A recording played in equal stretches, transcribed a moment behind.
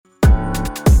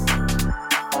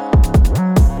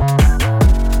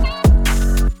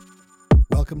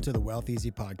Welcome to the Wealth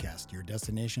Easy Podcast, your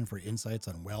destination for insights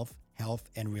on wealth, health,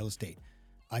 and real estate.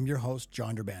 I'm your host,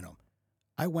 John Durbano.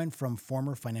 I went from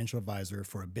former financial advisor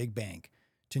for a big bank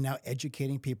to now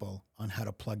educating people on how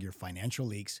to plug your financial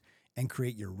leaks and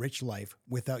create your rich life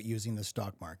without using the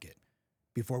stock market.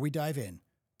 Before we dive in,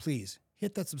 please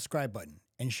hit that subscribe button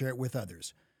and share it with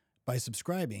others. By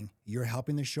subscribing, you're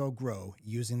helping the show grow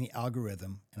using the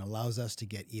algorithm and allows us to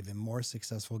get even more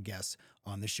successful guests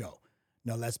on the show.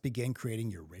 Now let's begin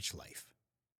creating your rich life.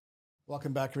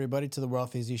 Welcome back, everybody, to the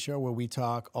Wealth Easy Show, where we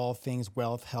talk all things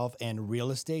wealth, health, and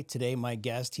real estate. Today, my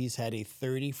guest, he's had a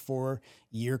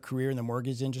 34-year career in the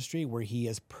mortgage industry where he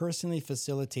has personally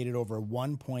facilitated over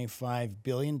 $1.5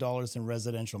 billion in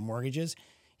residential mortgages.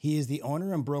 He is the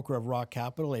owner and broker of Rock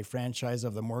Capital, a franchise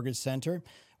of the Mortgage Center,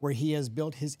 where he has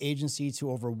built his agency to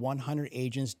over 100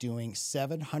 agents, doing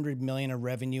 $700 million of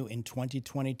revenue in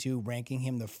 2022, ranking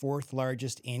him the fourth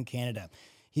largest in Canada.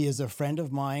 He is a friend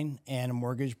of mine and a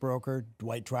mortgage broker,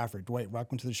 Dwight Trafford. Dwight,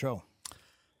 welcome to the show.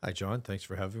 Hi, John. Thanks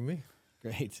for having me.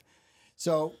 Great.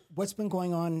 So, what's been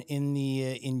going on in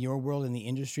the in your world, in the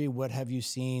industry? What have you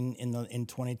seen in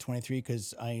 2023?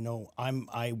 Because I know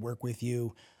I work with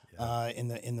you in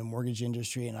the mortgage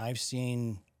industry, and I've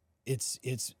seen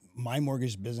it's my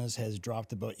mortgage business has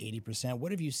dropped about 80%.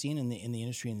 What have you seen in the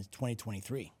industry in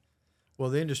 2023? Well,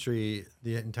 the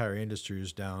entire industry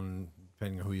is down,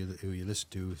 depending on who you listen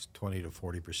to, is 20 to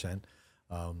 40%,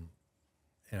 and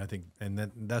I think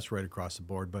that's right across the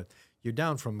board. But you're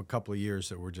down from a couple of years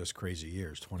that were just crazy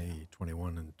years,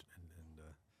 2021 and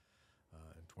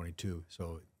 22.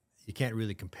 So you can't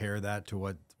really compare that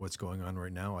to what's going on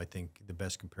right now. I think the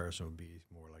best comparison would be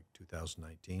more like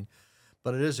 2019.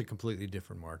 But it is a completely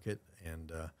different market,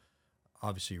 and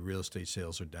obviously real estate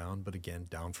sales are down. But again,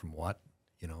 down from what?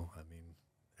 I mean,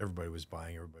 everybody was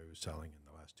buying, everybody was selling in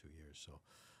the last 2 years. So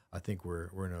I think we're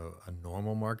in a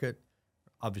normal market.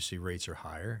 Obviously, rates are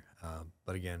higher,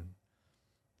 but again,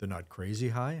 they're not crazy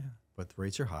high. But the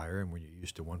rates are higher, and when you're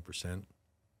used to 1%, 5.5%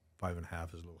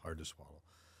 is a little hard to swallow.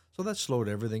 So that slowed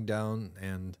everything down,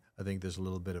 and I think there's a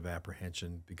little bit of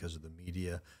apprehension because of the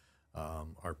media.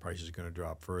 Our price is going to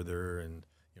drop further, and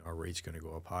our rate's going to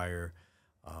go up higher.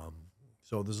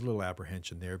 So there's a little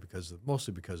apprehension there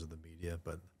mostly because of the media,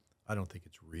 but I don't think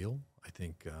it's real. I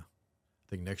think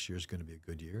next year is going to be a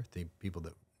good year. I think people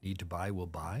that need to buy will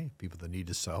buy. People that need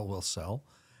to sell will sell,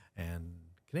 and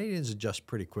Canadians adjust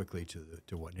pretty quickly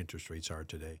to what interest rates are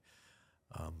today.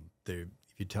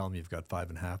 If you tell them you've got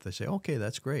 5.5, they say, "Okay,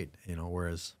 that's great."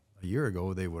 Whereas a year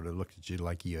ago, they would have looked at you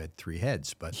like you had three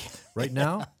heads. But right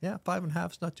now,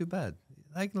 5.5 is not too bad.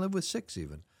 I can live with 6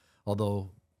 even.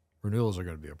 Although renewals are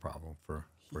going to be a problem for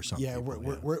some people.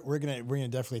 We're gonna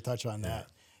definitely touch on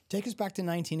that. Take us back to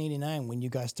 1989 when you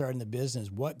guys started in the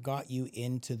business. What got you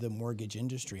into the mortgage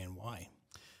industry and why?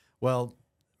 Well,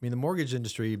 I mean, the mortgage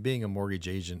industry, being a mortgage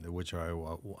agent, which I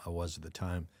was at the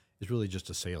time, is really just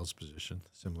a sales position,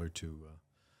 similar to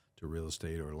real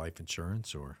estate or life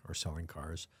insurance or selling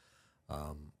cars.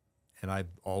 And I've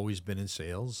always been in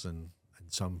sales and in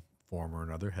some form or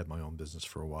another, had my own business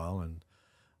for a while. And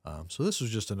so this was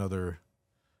just another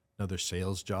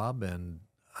sales job. And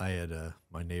I had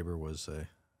my neighbor was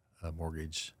a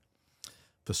mortgage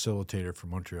facilitator for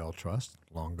Montreal Trust,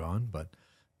 long gone, but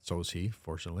so was he,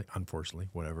 unfortunately,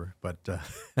 whatever. But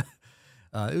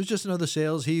it was just another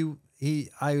sales.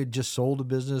 I had just sold a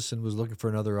business and was looking for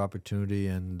another opportunity,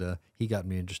 and he got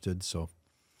me interested, so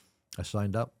I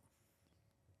signed up.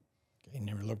 Okay,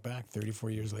 never looked back. 34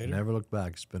 years later. Never looked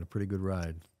back. It's been a pretty good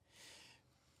ride.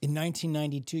 In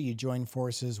 1992, you joined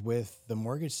forces with the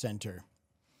Mortgage Center.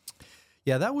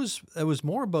 Yeah, that was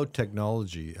more about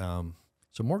technology.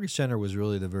 So Mortgage Center was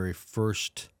really the very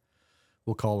first,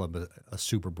 we'll call it a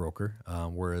super broker,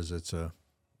 whereas it's a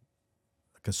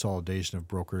consolidation of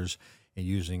brokers and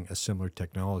using a similar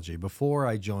technology. Before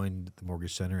I joined the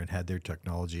Mortgage Center and had their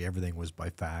technology, everything was by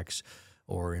fax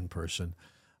or in person.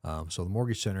 So the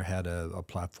Mortgage Center had a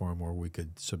platform where we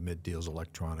could submit deals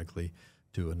electronically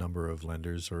to a number of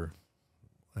lenders, or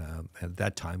at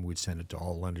that time we'd send it to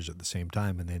all lenders at the same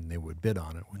time, and then they would bid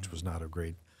on it, which was not a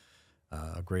great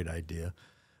idea.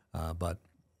 But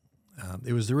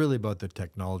it was really about the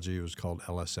technology. It was called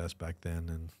LSS back then,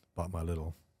 and bought my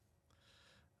little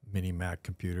mini Mac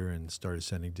computer and started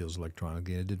sending deals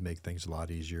electronically. And it did make things a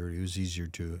lot easier. It was easier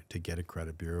to get a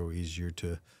credit bureau, easier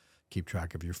to keep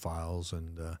track of your files.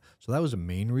 And so that was the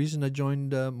main reason I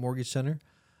joined Mortgage Center.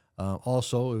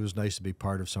 Also, it was nice to be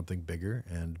part of something bigger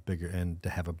and to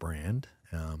have a brand.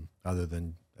 Other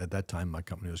than, at that time, my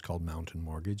company was called Mountain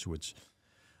Mortgage, which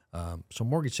so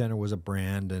Mortgage Center was a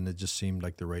brand, and it just seemed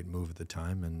like the right move at the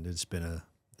time. And it's been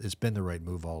it's been the right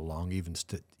move all along.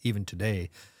 Even today,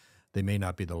 they may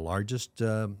not be the largest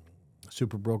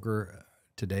super broker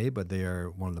today, but they are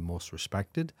one of the most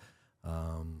respected,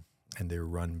 and they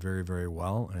run very, very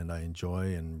well. And I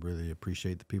enjoy and really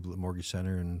appreciate the people at Mortgage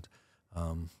Center, and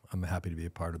I'm happy to be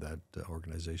a part of that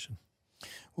organization.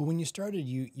 Well, when you started,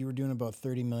 you were doing about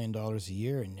 $30 million a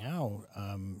year, and now,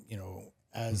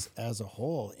 as a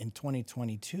whole, in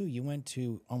 2022, you went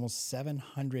to almost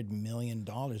 $700 million.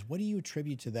 What do you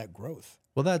attribute to that growth?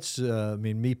 Well, that's,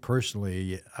 me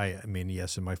personally,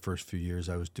 yes, in my first few years,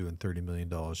 I was doing $30 million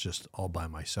just all by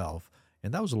myself.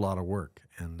 And that was a lot of work.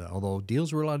 And although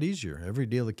deals were a lot easier, every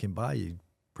deal that came by, you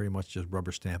pretty much just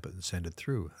rubber stamp it and send it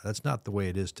through. That's not the way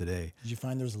it is today. Did you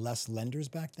find there's less lenders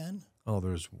back then? Oh,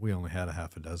 we only had a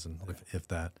half a dozen, if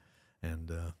that.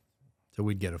 And so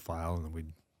we'd get a file, and then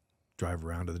we'd drive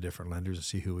around to the different lenders and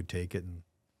see who would take it and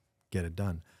get it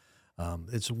done.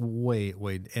 It's way,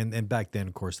 and back then,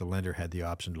 of course, the lender had the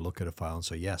option to look at a file and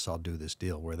say, yes, I'll do this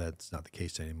deal, where that's not the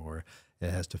case anymore. It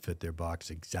has to fit their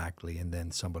box exactly, and then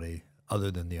somebody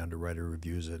other than the underwriter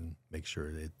reviews it and makes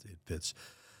sure it fits.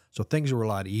 So things were a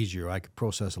lot easier. I could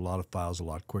process a lot of files a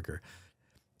lot quicker.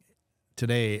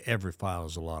 Today, every file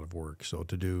is a lot of work. So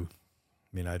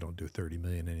I don't do 30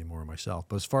 million anymore myself.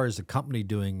 But as far as the company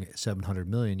doing 700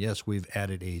 million, yes, we've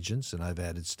added agents, and I've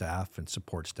added staff and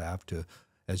support staff to.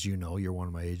 As you know, you're one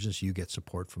of my agents. You get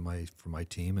support from my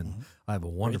team, and I have a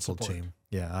wonderful team.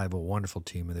 Yeah, I have a wonderful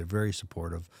team, and they're very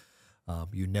supportive.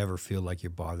 You never feel like you're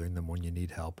bothering them when you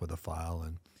need help with a file,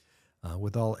 and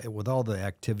with all the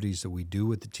activities that we do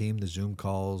with the team, the Zoom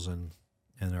calls and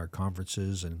our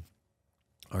conferences and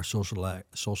our social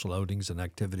outings and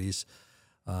activities.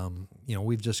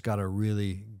 We've just got a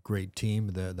really great team.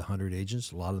 The 100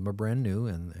 agents, a lot of them are brand new,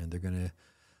 and they're gonna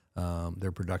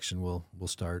their production will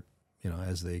start.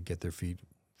 As they get their feet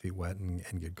wet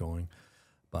and get going.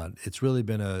 But it's really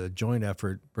been a joint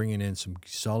effort, bringing in some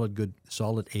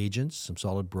solid agents, some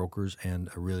solid brokers, and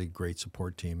a really great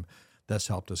support team. That's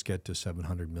helped us get to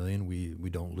 700 million. We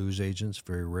don't lose agents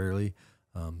very rarely,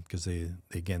 because they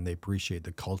appreciate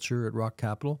the culture at Rock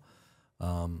Capital,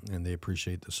 and they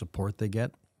appreciate the support they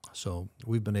get. So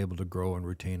we've been able to grow and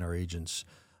retain our agents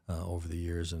over the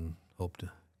years, and hope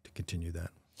to continue that.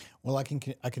 Well, I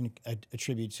can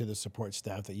attribute to the support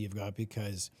staff that you've got,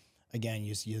 because, again,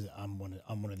 I'm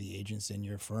one of the agents in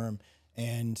your firm,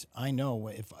 and I know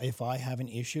if I have an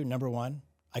issue, number one,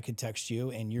 I could text you,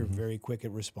 and you're very quick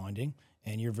at responding,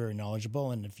 and you're very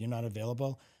knowledgeable. And if you're not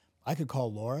available, I could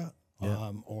call Laura,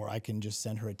 or I can just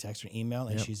send her a text or email,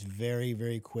 and she's very,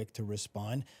 very quick to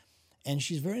respond. And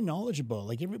she's very knowledgeable.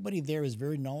 Like, everybody there is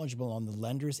very knowledgeable on the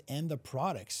lenders and the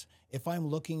products. If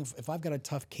I've got a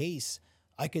tough case,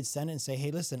 I could send it and say, hey,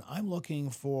 listen, I'm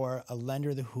looking for a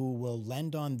lender who will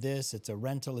lend on this. It's a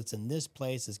rental. It's in this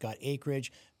place. It's got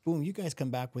acreage. Boom, you guys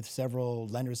come back with several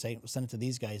lenders, say, send it to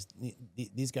these guys.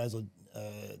 These guys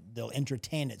they'll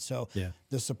entertain it. So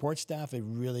the support staff, it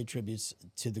really attributes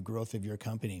to the growth of your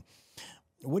company.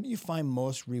 What do you find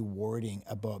most rewarding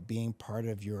about being part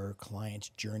of your client's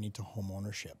journey to home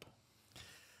ownership?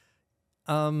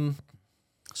 So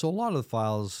a lot of the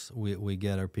files we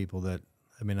get are people that,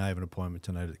 I have an appointment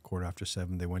tonight at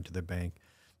 7:15. They went to their bank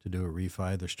to do a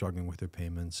refi. They're struggling with their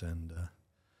payments, and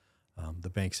the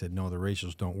bank said, no, the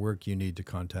ratios don't work. You need to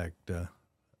contact a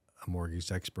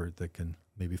mortgage expert that can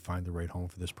maybe find the right home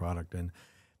for this product. And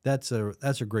that's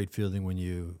a great feeling when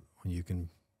you can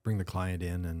bring the client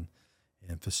in and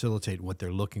facilitate what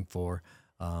they're looking for.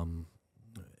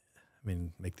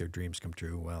 Make their dreams come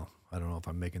true. Well, I don't know if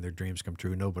I'm making their dreams come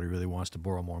true. Nobody really wants to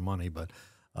borrow more money, but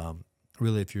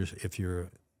really, if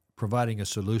you're providing a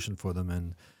solution for them,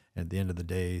 and at the end of the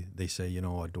day, they say, you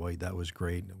know what, Dwight, that was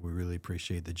great. We really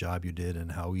appreciate the job you did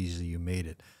and how easy you made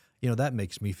it. That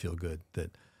makes me feel good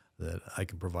that I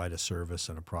can provide a service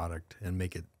and a product and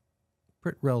make it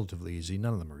relatively easy.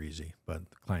 None of them are easy, but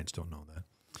the clients don't know that.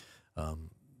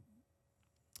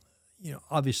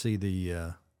 Obviously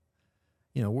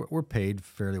we're paid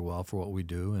fairly well for what we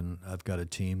do, and I've got a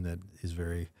team that is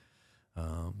very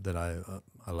that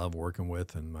I love working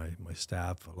with, and my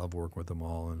staff, I love working with them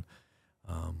all, and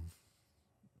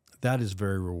that is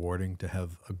very rewarding to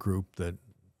have a group that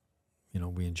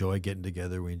we enjoy getting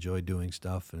together, we enjoy doing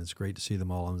stuff, and it's great to see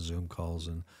them all on Zoom calls,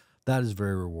 and that is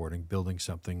very rewarding, building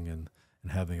something and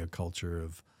having a culture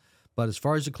of. But as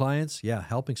far as the clients,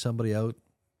 helping somebody out,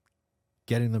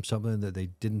 getting them something that they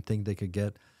didn't think they could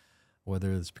get,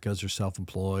 whether it's because they're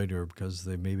self-employed or because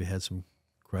they maybe had some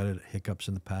credit hiccups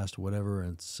in the past or whatever.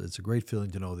 And it's a great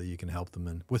feeling to know that you can help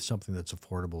them with something that's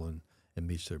affordable and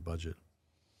meets their budget.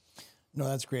 No,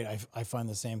 that's great. I find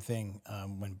the same thing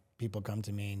when people come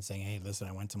to me and saying, "Hey, listen,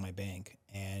 I went to my bank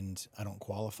and I don't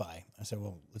qualify." I said,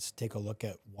 "Well, let's take a look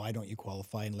at why don't you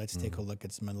qualify, and let's take a look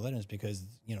at some of the lenders because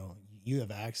you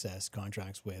have access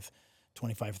contracts with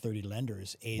 25, 30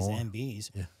 lenders, A's More. and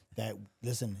B's. Yeah. That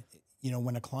listen,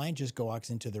 when a client just walks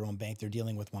into their own bank, they're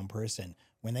dealing with one person.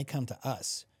 When they come to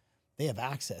us, they have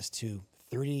access to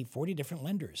 30, 40 different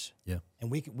lenders, Yeah. and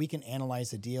we can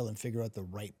analyze the deal and figure out the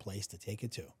right place to take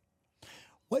it to."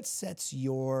 What sets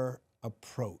your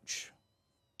approach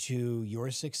to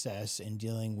your success in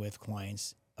dealing with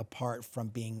clients apart from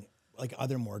being like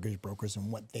other mortgage brokers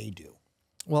and what they do?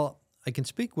 Well, I can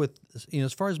speak with,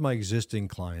 as far as my existing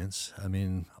clients, I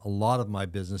mean, a lot of my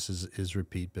business is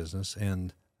repeat business.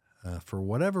 And for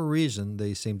whatever reason,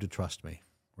 they seem to trust me,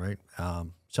 right?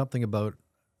 Something about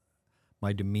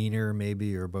my demeanor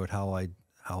maybe, or about how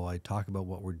I talk about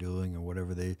what we're doing or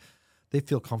whatever, they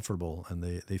feel comfortable, and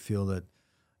they feel that,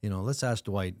 let's ask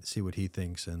Dwight, see what he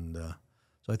thinks. And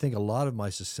so I think a lot of my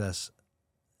success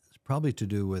is probably to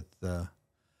do with the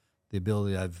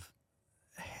ability I've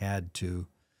had to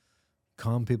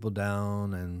calm people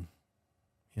down and,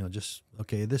 just,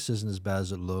 okay, this isn't as bad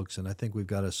as it looks, and I think we've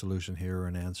got a solution here or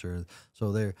an answer.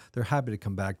 So they're happy to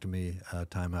come back to me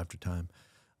time after time.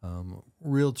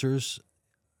 Realtors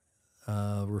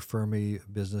refer me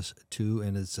business too,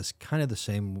 and it's just kind of the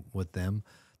same with them.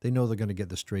 They know they're going to get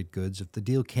the straight goods. If the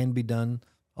deal can be done,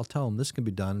 I'll tell them this can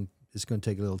be done. It's going to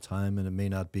take a little time, and it may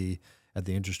not be at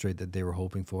the interest rate that they were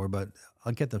hoping for, but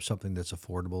I'll get them something that's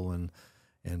affordable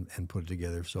and put it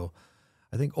together. So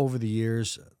I think over the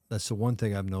years, that's the one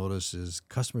thing I've noticed is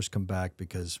customers come back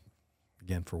because,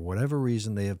 again, for whatever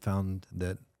reason, they have found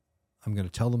that I'm going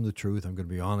to tell them the truth. I'm going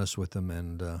to be honest with them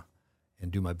and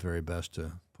do my very best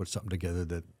to put something together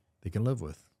that they can live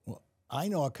with. Well, I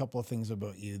know a couple of things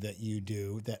about you that you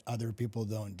do that other people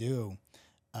don't do.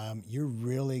 You're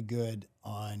really good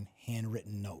on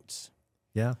handwritten notes.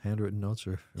 Yeah, handwritten notes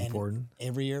are important. And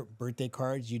every year, birthday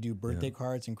cards, you do birthday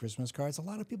cards and Christmas cards. A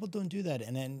lot of people don't do that.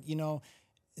 And then,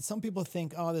 some people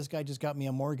think, oh, this guy just got me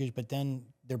a mortgage, but then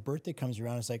their birthday comes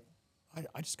around. It's like,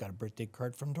 I just got a birthday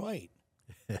card from Dwight.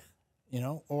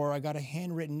 Or I got a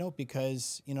handwritten note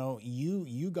because,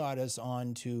 you got us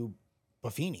on to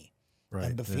Buffini. Right.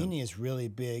 And Buffini is really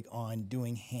big on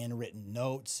doing handwritten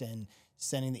notes and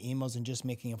sending the emails and just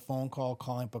making a phone call,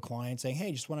 calling up a client saying,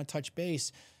 hey, just want to touch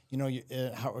base.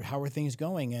 How are things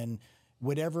going? And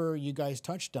whatever you guys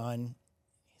touched on,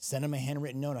 send them a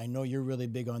handwritten note. I know you're really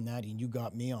big on that, and you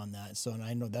got me on that. So, and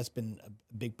I know that's been a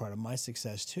big part of my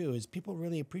success too, is people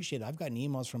really appreciate it. I've gotten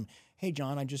emails from, hey,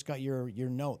 John, I just got your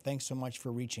note. Thanks so much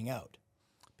for reaching out.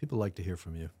 People like to hear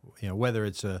from you, whether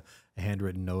it's a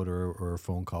handwritten note or a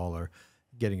phone call or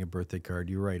getting a birthday card.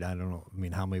 You're right. I don't know. I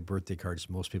mean, how many birthday cards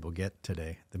most people get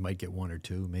today? They might get one or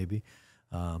two maybe.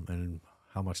 And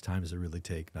how much time does it really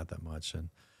take? Not that much. And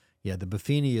yeah, the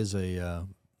Buffini is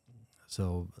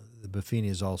so the Buffini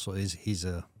is also he's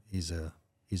a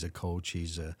coach.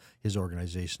 His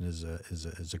organization is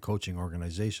a coaching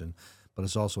organization, but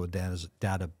it's also a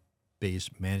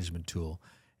database management tool,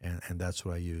 and that's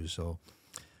what I use. So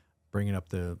bringing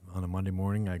up on a Monday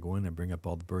morning, I go in and bring up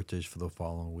all the birthdays for the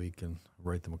following week and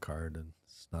write them a card, and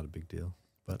it's not a big deal.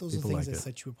 But those are people things like that it.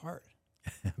 set you apart.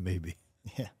 Maybe.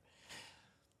 Yeah.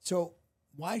 So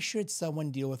why should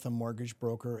someone deal with a mortgage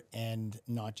broker and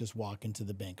not just walk into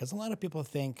the bank? Because a lot of people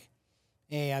think,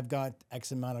 hey, I've got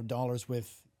X amount of dollars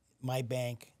with my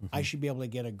bank. Mm-hmm. I should be able to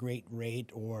get a great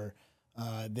rate, or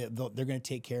they're going to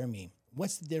take care of me.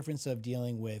 What's the difference of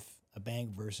dealing with a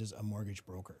bank versus a mortgage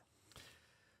broker?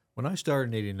 When I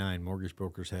started in '89, mortgage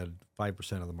brokers had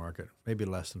 5% of the market, maybe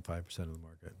less than 5% of the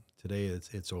market. Today,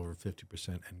 it's over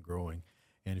 50% and growing.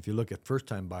 And if you look at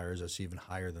first-time buyers, it's even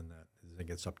higher than that. I think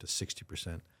it's up to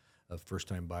 60% of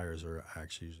first-time buyers are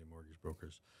actually using mortgage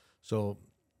brokers. So,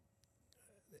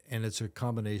 and it's a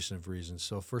combination of reasons.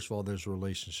 So, first of all, there's a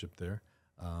relationship there.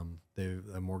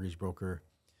 A mortgage broker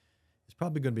is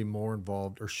probably going to be more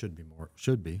involved, or should be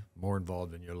more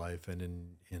involved in your life and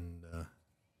in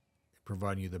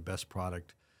providing you the best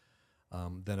product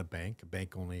than a bank. A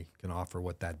bank only can offer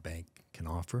what that bank can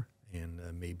offer, and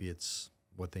maybe it's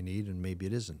what they need, and maybe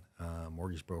it isn't.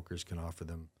 Mortgage brokers can offer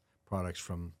them products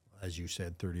from, as you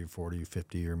said, 30 or 40 or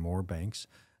 50 or more banks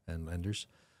and lenders.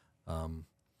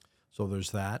 So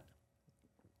there's that.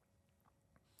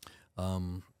 I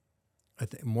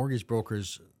think mortgage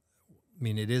brokers, I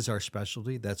mean, it is our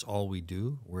specialty. That's all we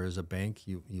do. Whereas a bank,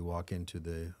 you walk into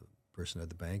the person at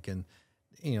the bank, and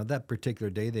that particular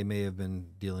day they may have been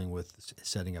dealing with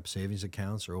setting up savings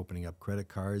accounts or opening up credit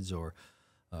cards or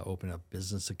open up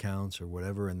business accounts or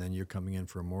whatever, and then you're coming in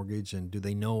for a mortgage. And do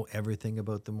they know everything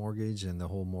about the mortgage and the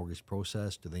whole mortgage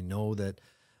process? Do they know that,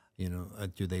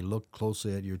 do they look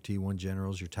closely at your T1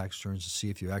 generals, your tax returns to see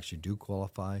if you actually do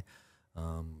qualify?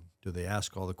 Do they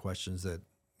ask all the questions that,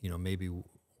 maybe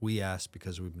we ask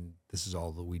because this is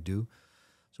all that we do?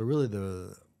 So really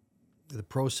the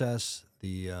process,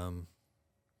 the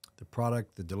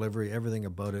product, the delivery, everything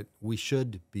about it, we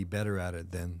should be better at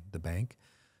it than the bank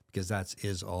because that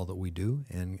is all that we do.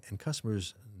 And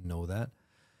customers know that.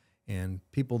 And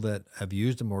people that have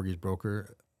used a mortgage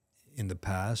broker in the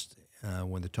past,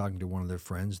 when they're talking to one of their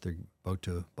friends, they're about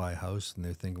to buy a house and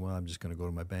they're thinking, well, I'm just going to go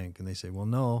to my bank. And they say, well,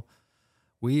 no,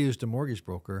 we used a mortgage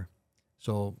broker.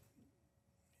 So,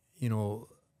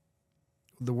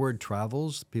 the word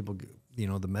travels, people,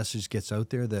 the message gets out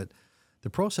there that the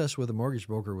process with a mortgage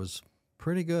broker was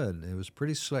pretty good. It was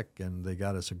pretty slick, and they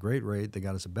got us a great rate. They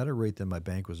got us a better rate than my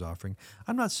bank was offering.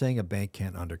 I'm not saying a bank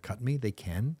can't undercut me. They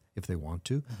can if they want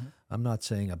to. Mm-hmm. I'm not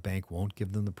saying a bank won't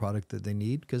give them the product that they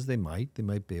need because they might. They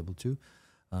might be able to.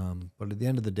 But at the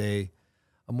end of the day,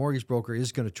 a mortgage broker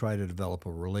is going to try to develop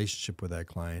a relationship with that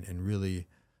client and really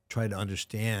try to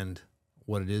understand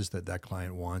what it is that that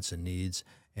client wants and needs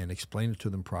and explain it to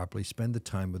them properly, spend the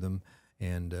time with them.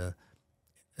 And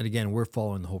again, we're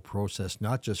following the whole process,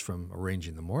 not just from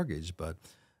arranging the mortgage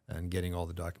and getting all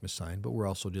the documents signed, but we're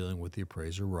also dealing with the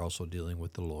appraiser. We're also dealing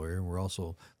with the lawyer. And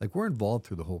we're involved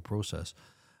through the whole process.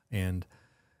 And,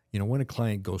 when a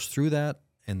client goes through that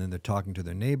and then they're talking to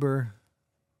their neighbor,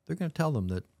 they're going to tell them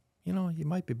that, you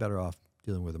might be better off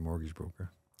dealing with a mortgage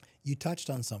broker. You touched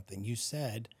on something. You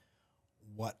said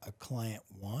what a client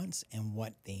wants and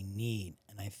what they need.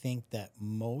 And I think that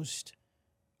most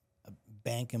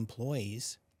bank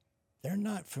employees, they're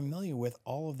not familiar with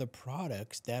all of the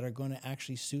products that are going to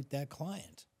actually suit that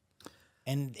client.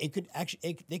 And they could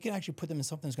actually put them in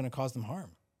something that's going to cause them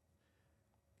harm.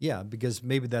 Yeah, because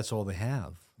maybe that's all they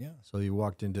have. Yeah. So you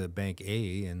walked into Bank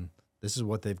A and this is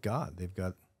what they've got. They've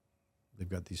got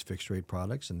these fixed rate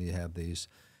products and they have these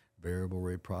variable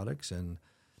rate products, and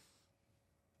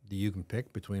you can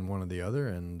pick between one or the other,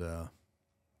 and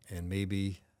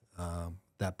maybe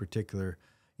that particular,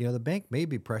 the bank may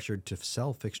be pressured to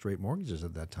sell fixed rate mortgages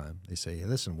at that time. They say, hey,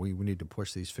 listen, we need to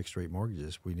push these fixed rate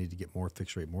mortgages. We need to get more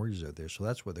fixed rate mortgages out there. So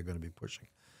that's what they're going to be pushing.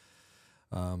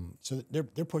 So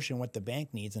they're pushing what the bank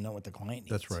needs and not what the client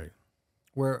needs. That's right.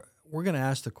 We're going to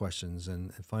ask the questions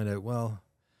and find out, well,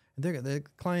 the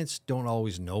clients don't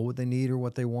always know what they need or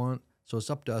what they want. So it's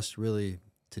up to us really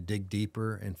to dig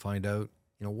deeper and find out,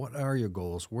 what are your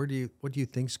goals? What do you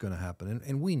think is going to happen?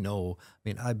 And we know,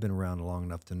 I've been around long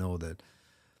enough to know that,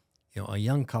 a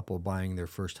young couple buying their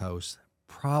first house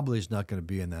probably is not going to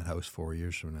be in that house 4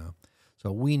 years from now.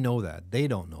 So we know that. They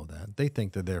don't know that. They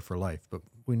think they're there for life, but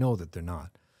we know that they're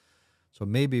not. So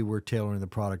maybe we're tailoring the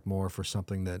product more for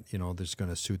something that, that's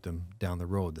going to suit them down the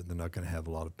road, that they're not going to have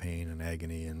a lot of pain and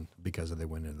agony and because they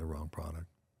went into the wrong product.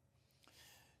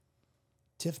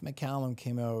 Tiff McCallum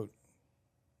came out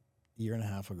a year and a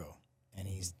half ago, and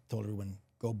he's told everyone,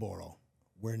 go borrow.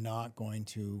 We're not going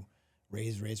to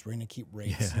raise rates. We're going to keep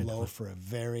rates low for a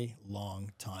very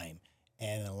long time.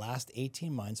 And in the last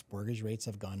 18 months, mortgage rates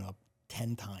have gone up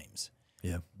 10 times.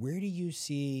 Yeah. Where do you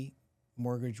see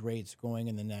mortgage rates going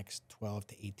in the next 12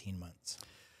 to 18 months?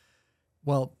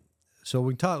 Well, so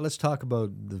let's talk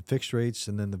about the fixed rates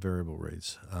and then the variable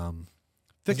rates.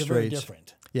 Fixed they're very rates,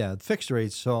 different. Yeah, fixed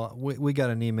rates. So we got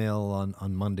an email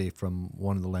on Monday from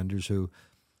one of the lenders who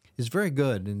is very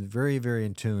good and very, very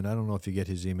in tune. I don't know if you get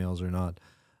his emails or not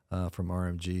from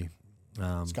RMG.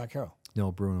 Scott Carroll?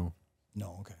 No, Bruno.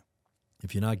 No, okay.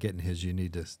 If you're not getting his, you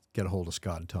need to get a hold of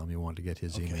Scott and tell him you want to get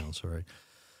his emails, all right?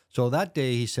 So that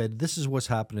day he said, this is what's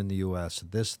happened in the U.S.,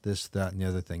 this, that, and the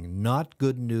other thing. Not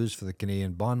good news for the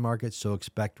Canadian bond market, so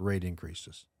expect rate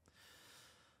increases.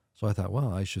 So I thought,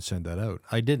 well, I should send that out.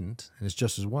 I didn't, and it's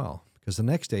just as well, because the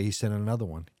next day he sent another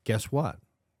one. Guess what?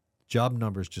 Job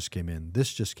numbers just came in.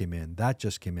 This just came in. That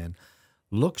just came in.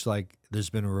 Looks like there's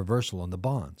been a reversal on the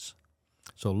bonds.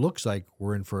 So it looks like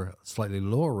we're in for slightly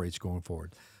lower rates going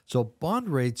forward. So bond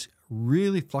rates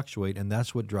really fluctuate, and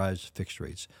that's what drives fixed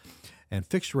rates. And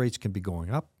fixed rates can be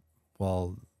going up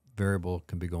while variable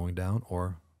can be going down,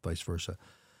 or vice versa.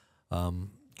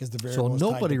 Because the variable is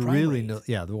nobody tied to prime really rate. knows.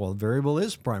 Yeah, well, variable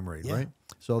is prime rate, right?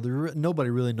 So nobody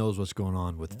really knows what's going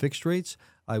on with fixed rates.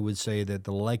 I would say that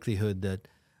the likelihood that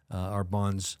our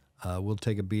bonds will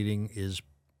take a beating is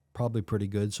probably pretty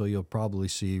good. So you'll probably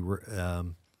see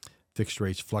fixed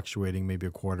rates fluctuating maybe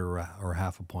a quarter or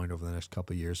half a point over the next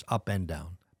couple of years, up and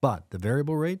down. But the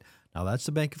variable rate, now that's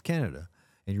the Bank of Canada.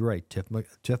 And you're right.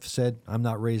 Tiff said, I'm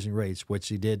not raising rates, which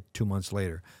he did 2 months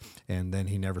later. And then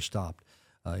he never stopped.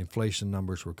 Inflation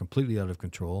numbers were completely out of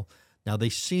control. Now, they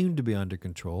seem to be under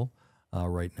control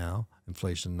right now.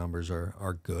 Inflation numbers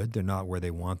are good. They're not where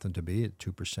they want them to be at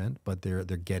 2%, but they're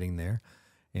getting there.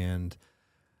 And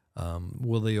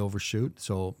will they overshoot?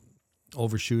 So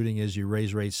overshooting is you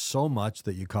raise rates so much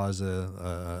that you cause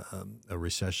a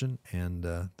recession,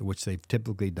 and which they've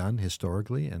typically done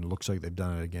historically, and it looks like they've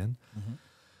done it again. Mm-hmm.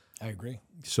 I agree.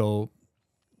 So,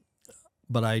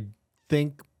 but I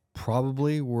think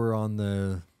probably we're on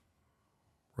the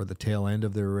tail end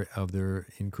of their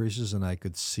increases, and I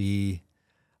could see.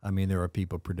 I mean, there are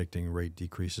people predicting rate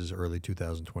decreases early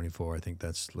 2024. I think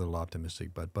that's a little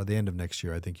optimistic, but by the end of next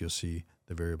year, I think you'll see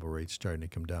the variable rates starting to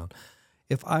come down.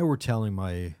 If I were telling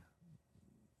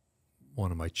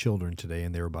one of my children today,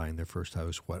 and they were buying their first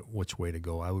house, which way to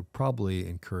go, I would probably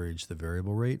encourage the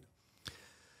variable rate.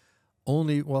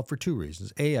 For two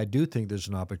reasons. A, I do think there's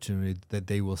an opportunity that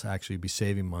they will actually be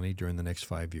saving money during the next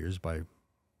 5 years by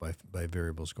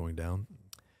variables going down.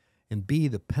 And B,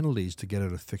 the penalties to get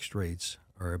out of fixed rates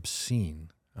are obscene,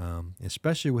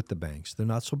 especially with the banks. They're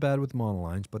not so bad with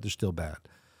monolines, but they're still bad.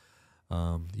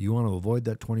 You want to avoid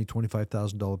that $20,000,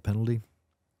 $25,000 penalty?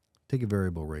 Take a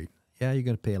variable rate. Yeah, you're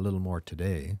going to pay a little more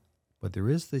today, but there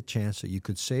is the chance that you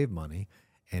could save money.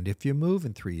 And if you move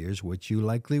in 3 years, which you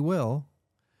likely will,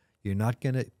 you're not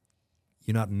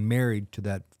married to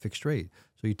that fixed rate.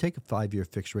 So you take a 5-year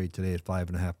fixed rate today at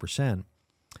 5.5%,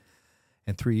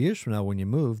 and 3 years from now, when you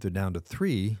move, they're down to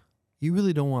 3. You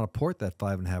really don't want to port that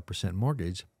 5.5%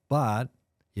 mortgage, but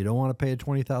you don't want to pay a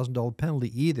 $20,000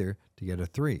 penalty either to get a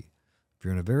 3. If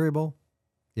you're in a variable,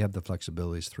 you have the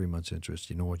flexibility. It's 3 months interest.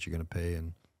 You know what you're going to pay,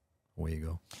 and away you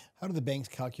go. How do the banks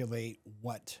calculate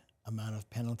what amount of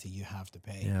penalty you have to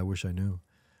pay? Yeah, I wish I knew.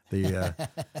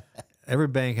 Every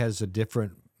bank has a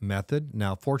different method.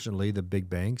 Now, fortunately, the big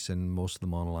banks and most of the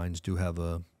monolines do have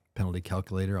a penalty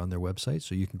calculator on their website,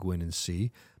 so you can go in and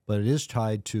see. But it is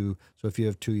tied to, so if you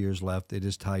have 2 years left, it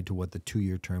is tied to what the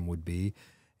 2-year term would be,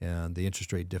 and the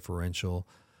interest rate differential.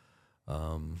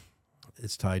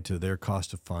 It's tied to their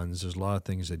cost of funds. There's a lot of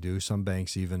things they do. Some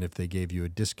banks, even if they gave you a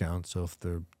discount, so if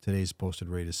today's posted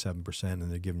rate is 7%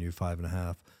 and they're giving you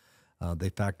 5.5%, they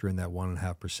factor in that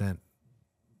 1.5%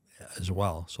 as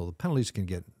well. So the penalties can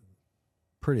get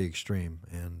pretty extreme.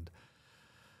 And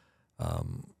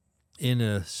in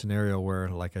a scenario where,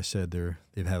 like I said,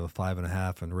 they have a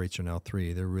 5.5 and rates are now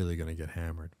 3, they're really going to get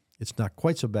hammered. It's not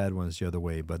quite so bad when it's the other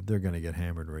way, but they're going to get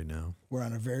hammered right now. We're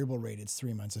on a variable rate. It's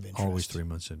 3 months of interest. Always 3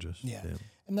 months interest. Yeah.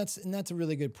 And that's a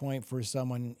really good point for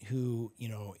someone who,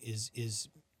 is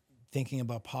thinking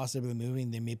about possibly moving.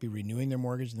 They may be renewing their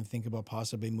mortgage and think about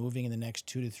possibly moving in the next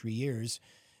 2 to 3 years.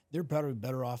 They're probably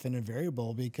better off in a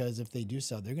variable, because if they do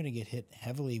so, they're going to get hit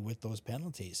heavily with those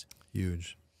penalties.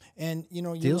 Huge. And,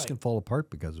 deals can fall apart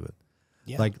because of it.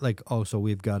 Yeah. So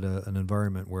we've got an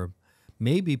environment where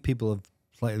maybe people have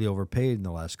slightly overpaid in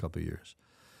the last couple of years.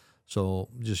 So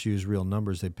just use real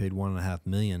numbers. They paid $1.5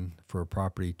 million for a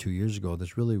property 2 years ago.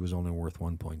 This really was only worth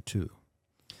 1.2.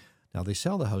 Now they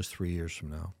sell the house 3 years from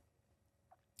now,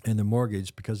 and the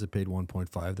mortgage, because they paid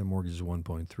 1.5, their mortgage is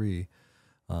 1.3,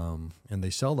 and they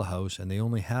sell the house and they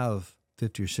only have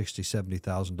 $50,000 or $60,000,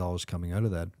 $70,000 coming out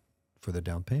of that for their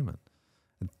down payment,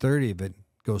 and 30 of it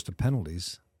goes to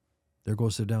penalties. There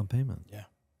goes their down payment. Yeah.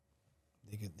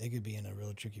 They could be in a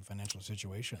real tricky financial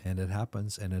situation. And it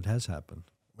happens, and it has happened.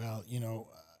 Well,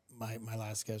 my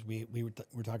last guest, we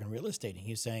were talking real estate, and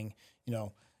he was saying,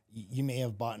 you may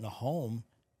have bought in a home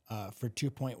for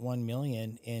 $2.1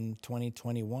 million in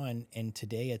 2021, and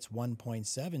today it's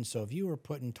 1.7. So if you were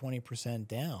putting 20%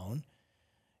 down,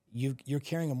 you're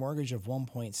carrying a mortgage of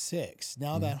 1.6.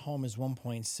 Now that home is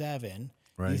 1.7.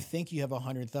 Right. You think you have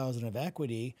 $100,000 of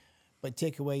equity, but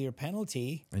take away your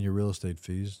penalty and your real estate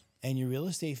fees. And you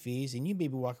may be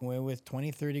walking away with 20,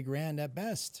 30 grand at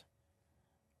best.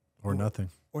 Or nothing.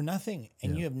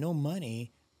 And you have no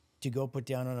money to go put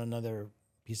down on another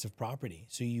piece of property.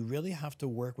 So you really have to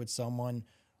work with someone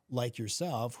like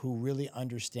yourself who really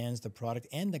understands the product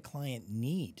and the client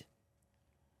need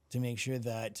to make sure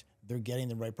that they're getting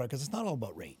the right product. Because it's not all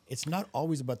about rate. It's not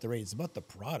always about the rate. It's about the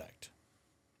product.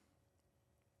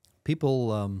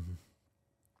 People...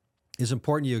 It's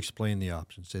important you explain the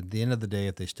options. At the end of the day,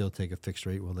 if they still take a fixed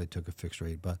rate, well, they took a fixed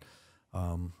rate. But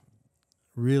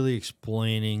really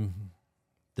explaining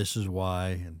this is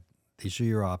why, and these are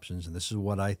your options, and this is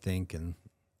what I think, and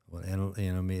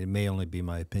it may only be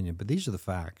my opinion, but these are the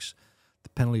facts. The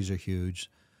penalties are huge,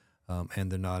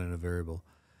 and they're not in a variable.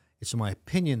 It's my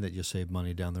opinion that you'll save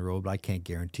money down the road, but I can't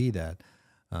guarantee that.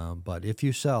 But if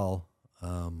you sell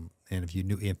And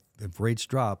if rates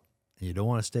drop and you don't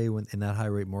want to stay in that high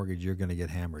rate mortgage, you're going to get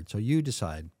hammered. So you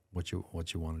decide what you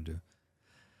want to do.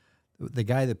 The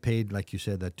guy that paid, like you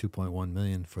said, that $2.1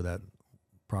 million for that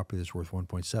property that's worth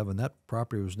 1.7, that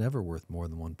property was never worth more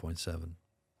than 1.7.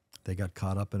 They got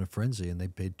caught up in a frenzy and they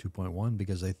paid 2.1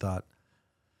 because they thought,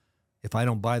 if I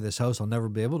don't buy this house, I'll never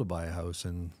be able to buy a house.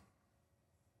 And it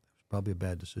was probably a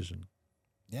bad decision.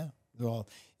 Yeah. Well,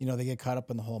 they get caught up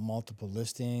in the whole multiple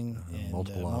listing and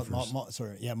multiple offers.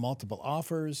 Multiple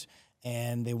offers,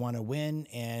 and they want to win,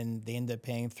 and they end up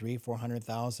paying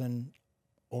 $300,000-$400,000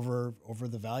 over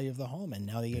the value of the home, and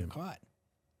now they get caught.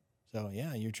 So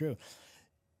yeah, you're true.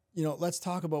 Let's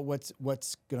talk about what's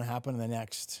going to happen in the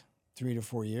next 3 to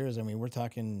 4 years. I mean, we're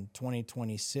talking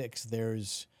 2026.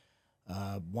 There's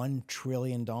 $1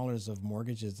 trillion of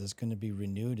mortgages that's going to be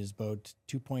renewed. Is about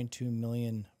 2.2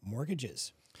 million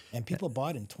mortgages. And people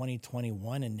bought in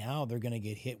 2021, and now they're going to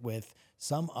get hit with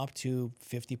some up to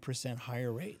 50%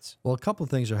 higher rates. Well, a couple of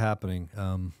things are happening.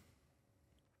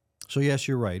 So yes,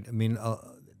 you're right. I mean,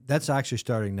 that's actually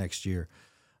starting next year.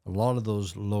 A lot of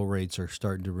those low rates are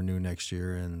starting to renew next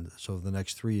year, and so the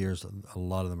next 3 years, a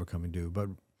lot of them are coming due. But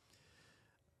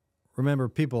remember,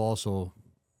 people also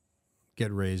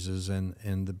get raises, and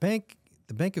the Bank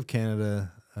of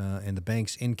Canada and the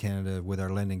banks in Canada with our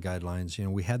lending guidelines,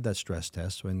 we had that stress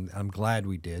test, and I'm glad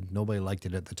we did. Nobody liked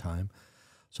it at the time.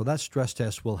 So that stress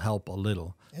test will help a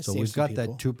little. So we've got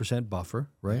that 2% buffer,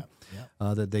 right,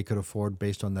 that they could afford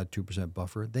based on that 2%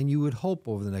 buffer. Then you would hope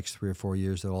over the next 3 or 4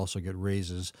 years they'll also get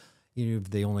raises. If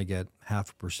they only get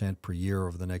 0.5% per year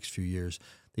over the next few years,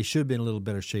 they should be in a little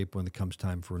better shape when it comes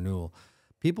time for renewal.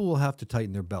 People will have to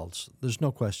tighten their belts. There's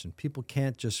no question. People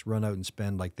can't just run out and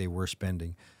spend like they were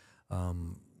spending.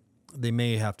 They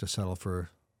may have to settle for,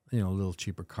 a little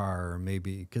cheaper car, or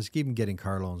maybe because even getting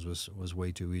car loans was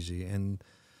way too easy, and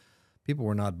people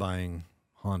were not buying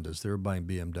Hondas; they were buying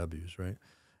BMWs, right?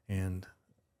 And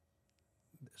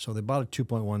so they bought a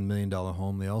 $2.1 million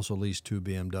home. They also leased 2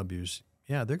 BMWs.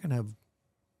 Yeah, they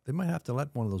might have to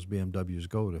let one of those BMWs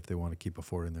go if they want to keep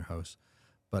affording their house.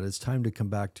 But it's time to come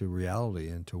back to reality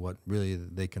and to what really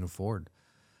they can afford.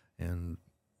 And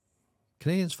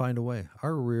Canadians find a way.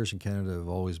 Our arrears in Canada have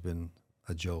always been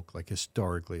a joke, like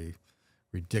historically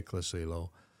ridiculously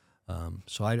low.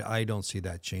 So I don't see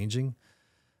that changing.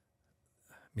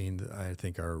 I mean, I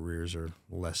think our arrears are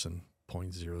less than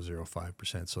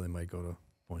 0.005%, so they might go to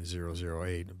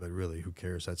 0.008, but really, who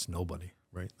cares? That's nobody,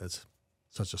 right? That's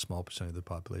such a small percentage of the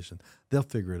population. They'll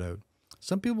figure it out.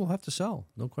 Some people will have to sell,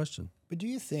 no question. But do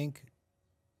you think,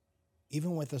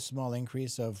 even with a small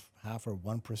increase of 0.5 or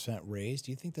 1% raise,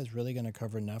 do you think that's really going to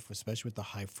cover enough, especially with the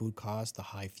high food costs, the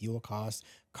high fuel costs,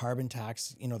 carbon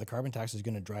tax? The carbon tax is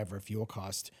going to drive our fuel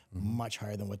costs much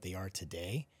higher than what they are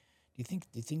today. Do you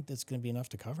think that's going to be enough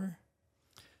to cover?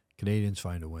 Canadians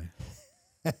find a way.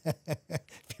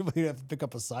 People have to pick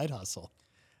up a side hustle.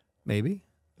 Maybe.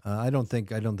 I don't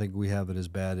think we have it as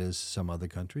bad as some other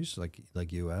countries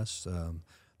like U.S.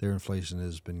 Their inflation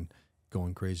has been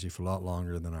going crazy for a lot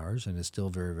longer than ours, and it's still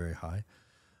very, very high.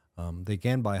 They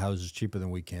can buy houses cheaper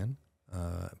than we can,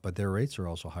 but their rates are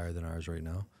also higher than ours right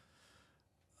now.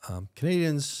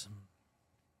 Canadians,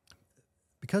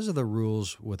 because of the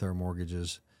rules with our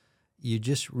mortgages, you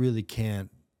just really can't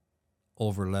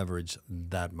over leverage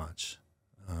that much.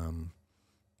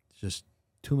 Just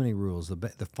too many rules.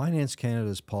 The Finance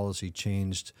Canada's policy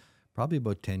changed probably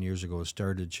about 10 years ago. It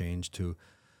started to change to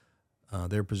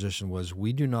their position was,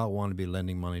 we do not want to be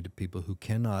lending money to people who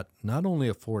cannot not only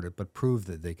afford it, but prove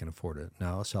that they can afford it.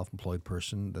 Now, a self-employed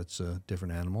person, that's a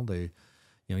different animal.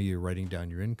 You're writing down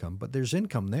your income, but there's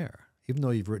income there. Even though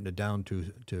you've written it down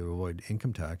to avoid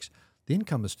income tax, the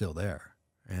income is still there.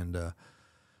 And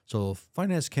so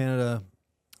Finance Canada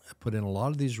put in a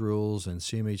lot of these rules, and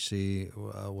CMHC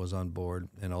was on board,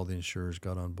 and all the insurers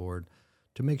got on board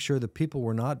to make sure that people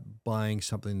were not buying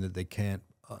something that they can't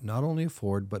not only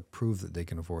afford, but prove that they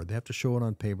can afford. They have to show it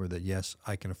on paper that, yes,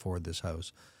 I can afford this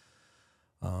house.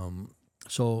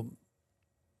 So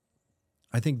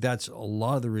I think that's a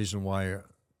lot of the reason why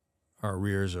our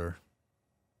arrears are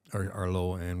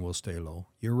low and will stay low.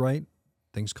 You're right.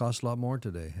 Things cost a lot more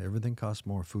today. Everything costs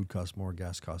more. Food costs more.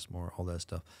 Gas costs more. All that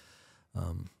stuff.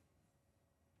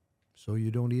 So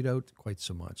you don't eat out quite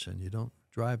so much, and you don't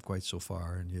drive quite so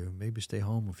far, and you maybe stay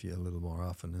home with you a little more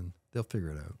often, and they'll figure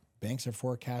it out. Banks are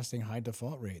forecasting high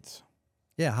default rates.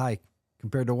 Yeah, high.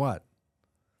 Compared to what?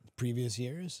 Previous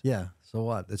years? Yeah, so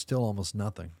what? It's still almost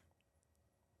nothing.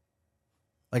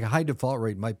 Like a high default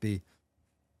rate might be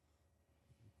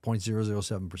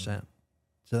 0.007%.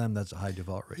 To them, that's a high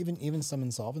default rate. Even some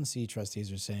insolvency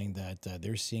trustees are saying that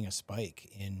they're seeing a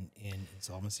spike in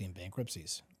insolvency and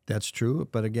bankruptcies. That's true,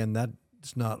 but again,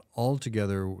 that's not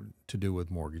altogether to do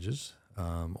with mortgages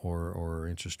or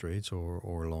interest rates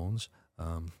or loans.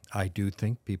 I do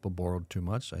think people borrowed too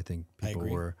much. I think people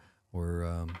were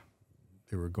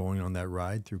they were going on that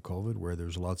ride through COVID where there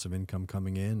was lots of income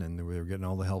coming in and they were getting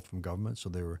all the help from government, so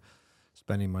they were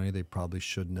spending money they probably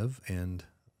shouldn't have, and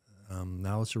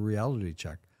now it's a reality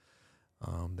check.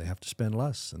 They have to spend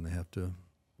less, and they have to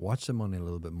watch the money a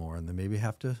little bit more, and they maybe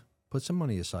have to put some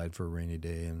money aside for a rainy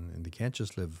day, and they can't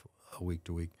just live week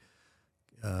to week.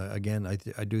 Again,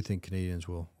 I do think Canadians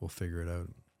will figure it out.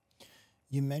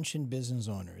 You mentioned business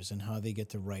owners and how they get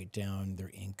to write down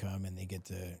their income and they get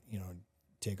to,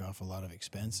 take off a lot of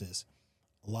expenses.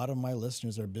 A lot of my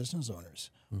listeners are business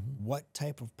owners. Mm-hmm. What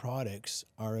type of products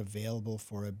are available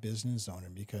for a business owner?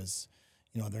 Because,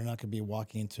 they're not going to be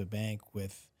walking into a bank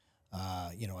with,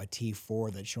 a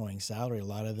T4 that's showing salary. A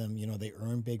lot of them, they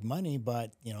earn big money,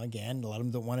 but, again, a lot of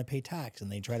them don't want to pay tax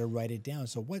and they try to write it down.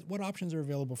 So what options are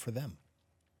available for them?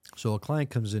 So a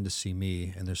client comes in to see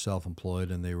me and they're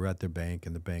self-employed and they were at their bank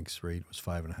and the bank's rate was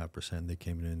 5.5%. They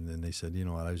came in and they said,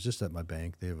 I was just at my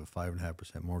bank. They have a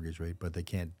 5.5% mortgage rate, but they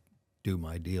can't do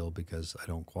my deal because I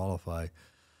don't qualify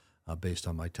based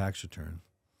on my tax return.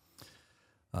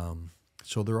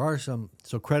 So there are so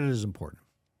credit is important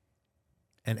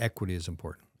and equity is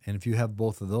important. And if you have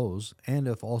both of those and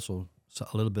if also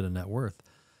a little bit of net worth,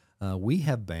 we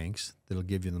have banks that'll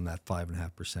give you them that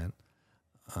 5.5%.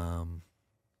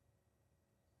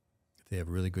 They have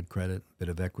really good credit, a bit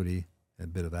of equity, and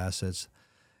a bit of assets.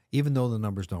 Even though the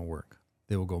numbers don't work,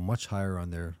 they will go much higher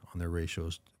on their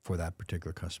ratios for that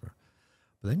particular customer.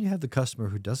 But then you have the customer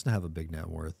who doesn't have a big net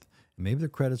worth, and maybe their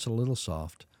credit's a little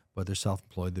soft, but they're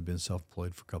self-employed. They've been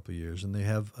self-employed for a couple of years, and they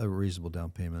have a reasonable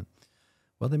down payment.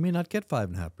 Well, they may not get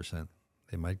 5.5%.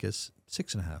 They might get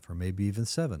 6.5%, or maybe even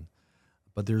 7%.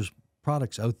 But there's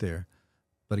products out there.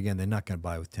 But again, they're not going to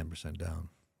buy with 10% down.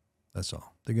 That's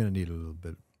all. They're going to need a little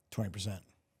bit. 20%.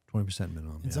 20%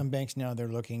 minimum. And some banks now, they're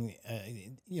looking,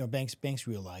 banks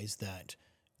realize that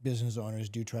business owners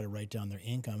do try to write down their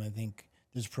income. I think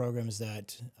there's programs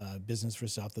that Business for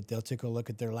Self that they'll take a look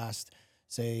at their last,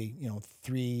 say,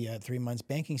 3 months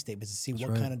banking statements to see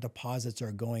what kind of deposits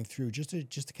are going through, just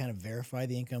to kind of verify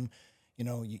the income.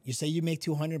 You say you make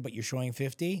 200, but you're showing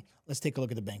 50. Let's take a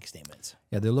look at the bank statements.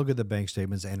 Yeah, they look at the bank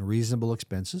statements and reasonable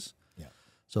expenses. Yeah.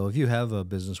 So if you have a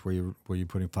business where you're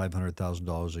putting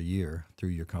 $500,000 a year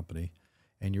through your company,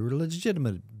 and your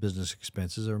legitimate business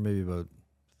expenses are maybe about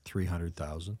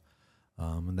 $300,000,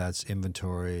 and that's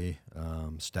inventory,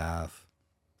 staff,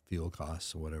 fuel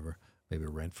costs, or whatever, maybe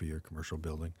rent for your commercial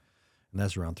building, and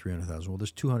that's around $300,000. Well,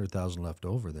 there's $200,000 left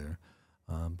over there,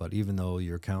 but even though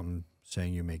your accountant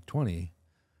saying you make 20,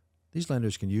 these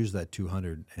lenders can use that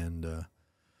 200 and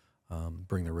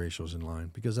bring the ratios in line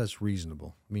because that's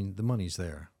reasonable. I mean, the money's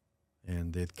there,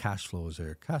 and the cash flow is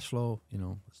there. Cash flow,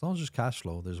 as long as there's cash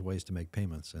flow, there's ways to make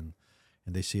payments, and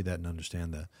they see that and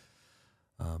understand that.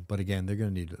 But again, they're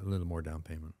going to need a little more down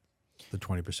payment, the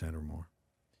 20% or more.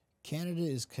 Canada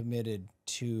is committed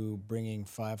to bringing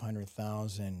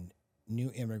 500,000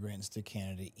 new immigrants to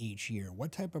Canada each year.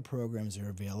 What type of programs are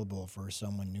available for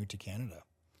someone new to Canada?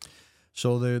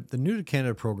 So the New to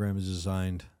Canada program is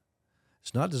designed.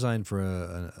 It's not designed for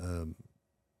a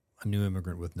new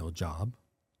immigrant with no job.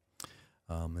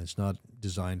 It's not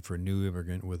designed for a new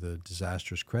immigrant with a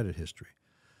disastrous credit history,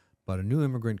 but a new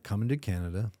immigrant coming to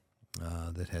Canada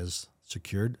that has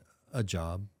secured a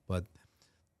job, but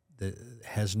that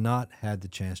has not had the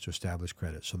chance to establish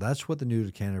credit. So that's what the New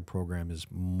to Canada program is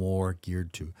more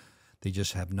geared to. They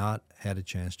just have not had a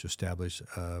chance to establish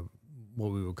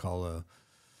what we would call a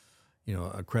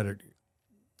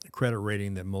credit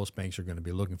rating that most banks are going to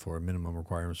be looking for, minimum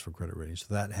requirements for credit ratings.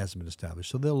 So that hasn't been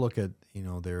established. So they'll look at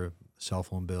their cell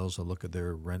phone bills, they'll look at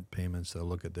their rent payments, they'll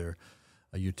look at their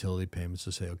utility payments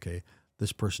to say, okay,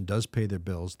 this person does pay their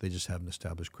bills, they just haven't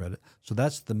established credit. So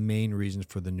that's the main reason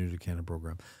for the New to Canada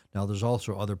program. Now, there's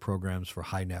also other programs for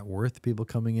high net worth people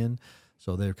coming in.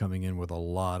 So they're coming in with a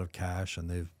lot of cash, and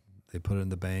they put it in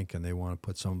the bank, and they want to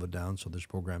put some of it down. So there's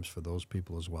programs for those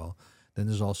people as well. Then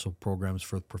there's also programs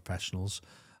for professionals.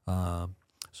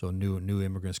 So new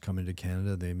immigrants coming to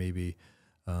Canada, they may be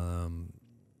a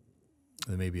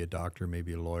doctor,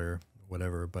 maybe a lawyer,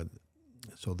 whatever. But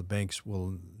so the banks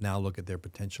will now look at their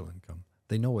potential income.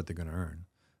 They know what they're going to earn.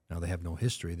 Now they have no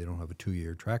history. They don't have a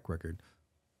 2-year track record,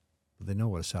 but they know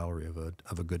what a salary of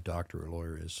a good doctor or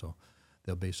lawyer is. So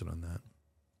they'll base it on that.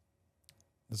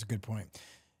 That's a good point.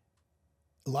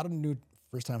 A lot of new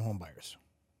first-time home buyers,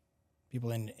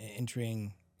 people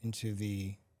entering into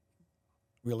the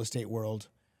real estate world,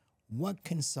 what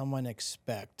can someone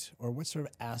expect, or what sort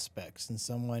of aspects can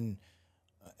someone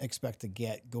expect to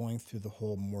get going through the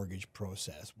whole mortgage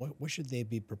process? What should they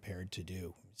be prepared to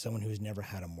do? Someone who's never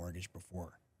had a mortgage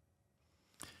before.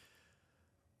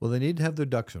 Well, they need to have their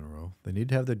ducks in a row. They need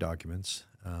to have their documents.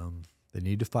 They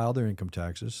need to file their income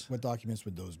taxes. What documents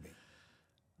would those be?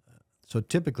 So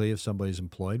typically, if somebody's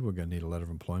employed, we're going to need a letter of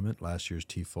employment, last year's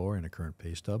T4, and a current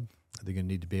pay stub. They're going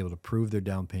to need to be able to prove their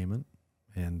down payment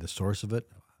and the source of it,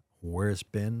 where it's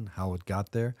been, how it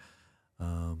got there.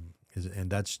 And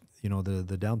that's,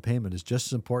 the down payment is just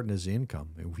as important as the income.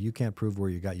 If you can't prove where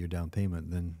you got your down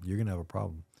payment, then you're going to have a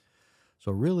problem.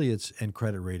 So really, and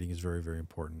credit rating is very, very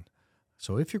important.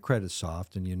 So if your credit's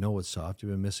soft and you know it's soft,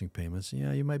 you've been missing payments,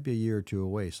 you might be a year or two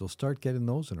away. So start getting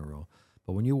those in a row.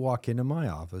 But when you walk into my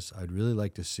office, I'd really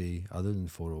like to see, other than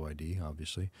photo ID,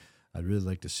 obviously, I'd really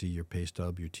like to see your pay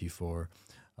stub, your T4,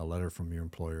 a letter from your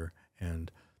employer,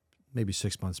 and maybe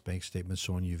 6 months bank statement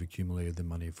showing you've accumulated the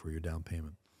money for your down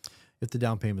payment. If the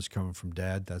down payment's coming from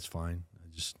dad, that's fine.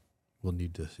 We'll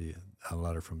need to see a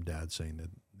letter from dad saying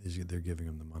that they're giving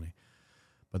him the money.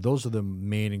 But those are the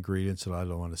main ingredients that I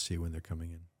don't want to see when they're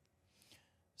coming in.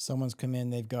 Someone's come in,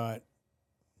 they've got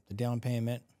the down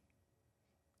payment,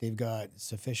 they've got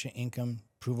sufficient income,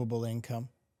 provable income,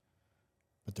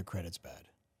 but their credit's bad.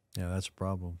 Yeah, that's a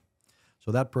problem.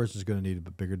 So that person's going to need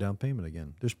a bigger down payment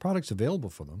again. There's products available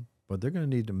for them, but they're going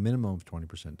to need a minimum of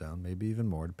 20% down, maybe even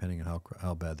more, depending on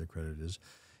how bad their credit is.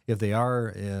 If they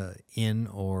are in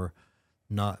or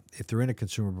not, if they're in a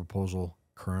consumer proposal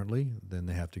currently, then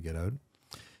they have to get out.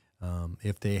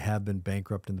 If they have been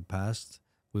bankrupt in the past,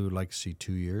 we would like to see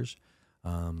 2 years.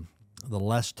 The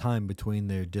less time between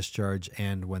their discharge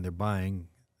and when they're buying,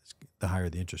 the higher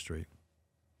the interest rate.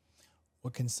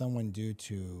 What can someone do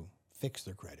to fix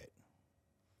their credit?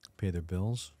 Pay their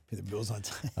bills. Pay their bills on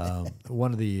time.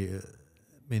 One of the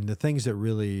things that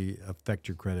really affect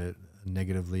your credit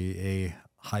negatively,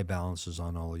 high balances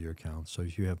on all of your accounts. So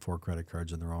if you have 4 credit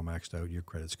cards and they're all maxed out, your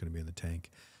credit's going to be in the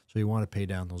tank. So you want to pay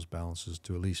down those balances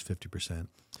to at least 50%,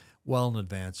 well in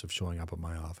advance of showing up at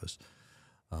my office.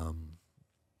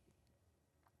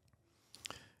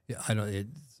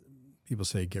 People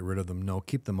say get rid of them. No,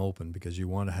 keep them open, because you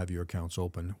want to have your accounts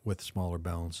open with smaller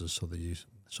balances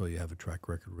so you have a track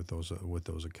record with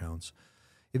those accounts.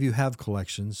 If you have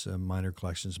collections, minor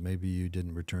collections, maybe you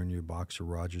didn't return your box or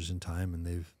Rogers in time and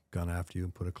they've gone after you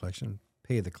and put a collection,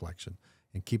 pay the collection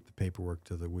and keep the paperwork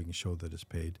so that we can show that it's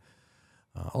paid.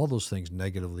 All those things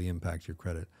negatively impact your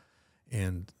credit.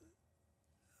 And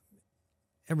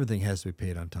everything has to be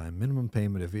paid on time. Minimum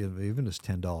payment, even if it's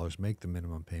 $10, make the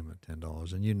minimum payment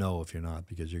 $10. And if you're not,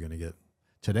 because you're going to get,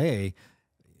 today,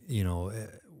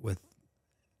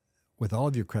 with all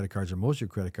of your credit cards or most of your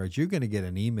credit cards, you're going to get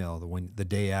an email the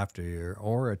day after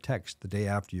or a text the day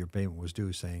after your payment was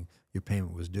due saying your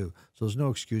payment was due. So there's no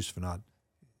excuse for not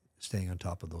staying on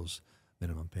top of those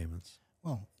minimum payments.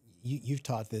 Well, you've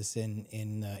taught this in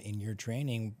your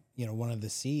training. One of the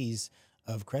C's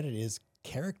of credit is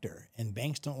character, and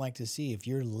banks don't like to see if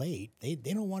you're late. They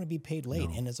don't want to be paid late,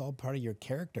 no. And it's all part of your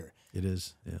character. It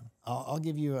is, yeah. I'll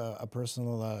give you a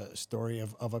personal story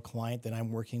of a client that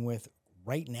I'm working with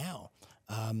right now.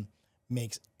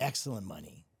 Makes excellent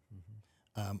money,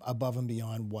 above and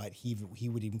beyond what he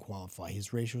would even qualify.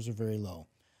 His ratios are very low.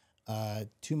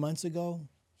 2 months ago,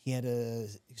 he had a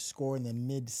score in the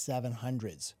mid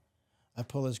 700s. I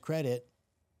pull his credit,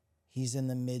 he's in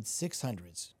the mid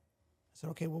 600s. I said,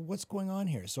 okay, well, what's going on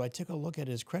here? So I took a look at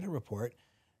his credit report.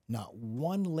 Not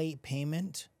one late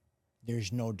payment.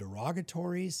 There's no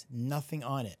derogatories, nothing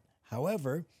on it.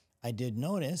 However, I did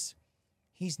notice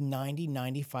he's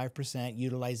 95%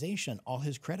 utilization. All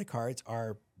his credit cards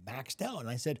are maxed out. And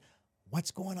I said,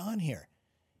 what's going on here?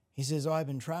 He says, I've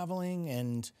been traveling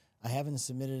and I haven't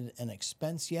submitted an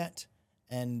expense yet.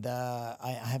 And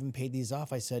I haven't paid these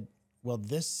off. I said, well,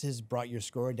 this has brought your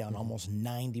score down almost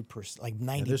 90%, like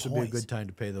 90 this points. Would be a good time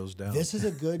to pay those down. This is a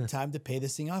good time to pay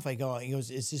this thing off. He goes,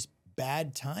 it's just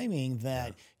bad timing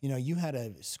that, you had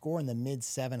a score in the mid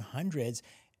 700s.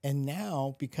 And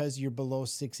now, because you're below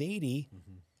 680,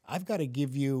 I've got to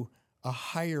give you a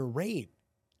higher rate.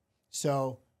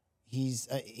 So he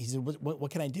said, what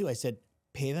can I do? I said,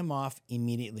 pay them off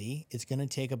immediately. It's going to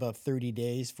take about 30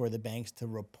 days for the banks to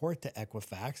report to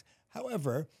Equifax.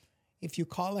 However, if you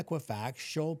call Equifax,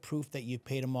 show proof that you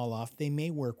paid them all off, they may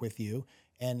work with you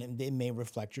and they may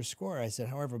reflect your score. I said,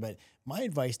 however, but my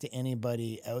advice to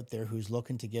anybody out there who's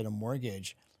looking to get a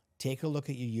mortgage, take a look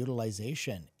at your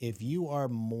utilization. If you are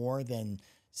more than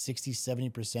 60,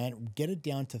 70%, get it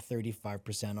down to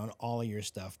 35% on all of your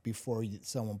stuff before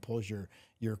someone pulls your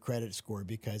credit score,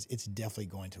 because it's definitely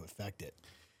going to affect it.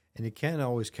 And you can't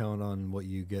always count on what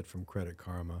you get from Credit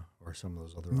Karma or some of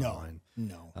those other online.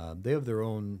 No. They have their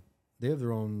own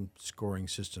scoring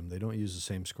system. They don't use the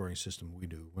same scoring system we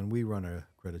do. When we run a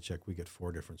credit check, we get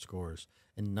 4 different scores,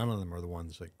 and none of them are the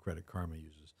ones that Credit Karma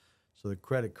uses. So the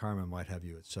Credit Karma might have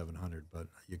you at 700, but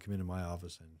you come into my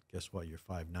office and guess what? You're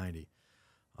 590,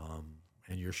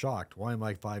 and you're shocked. Why am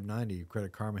I 590?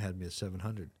 Credit Karma had me at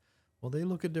 700. Well, they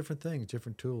look at different things,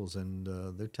 different tools, and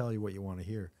they'll tell you what you want to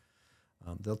hear.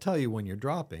 They'll tell you when you're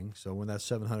dropping. So when that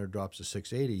 700 drops to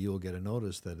 680, you'll get a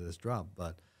notice that it has dropped.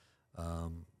 But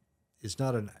it's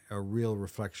not a real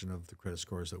reflection of the credit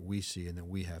scores that we see and that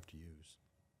we have to use.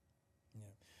 Yeah.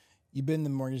 You've been in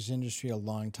the mortgage industry a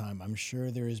long time. I'm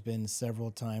sure there has been several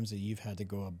times that you've had to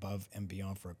go above and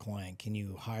beyond for a client. Can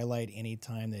you highlight any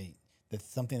time that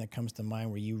something that comes to mind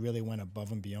where you really went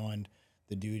above and beyond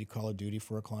the call of duty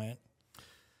for a client?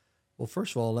 Well,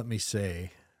 first of all, let me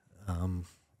say,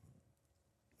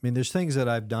 there's things that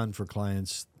I've done for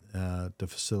clients to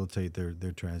facilitate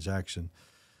their transaction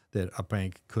that a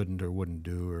bank couldn't or wouldn't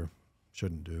do or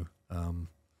shouldn't do.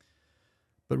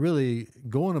 But really,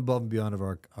 going above and beyond of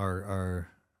our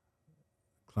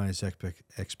clients'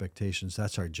 expectations,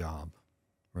 that's our job,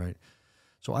 right?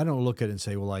 So I don't look at it and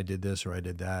say, well, I did this or I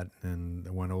did that and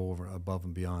I went over above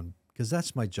and beyond, because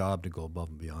that's my job to go above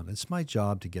and beyond. It's my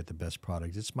job to get the best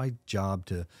product. It's my job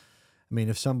to,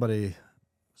 if somebody...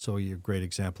 So you're a great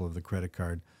example of the credit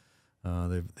card.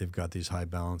 They've got these high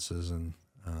balances, and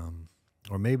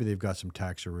or maybe they've got some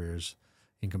tax arrears,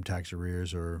 income tax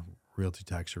arrears or realty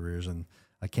tax arrears, and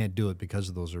I can't do it because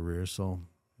of those arrears. So,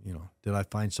 did I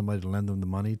find somebody to lend them the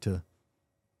money to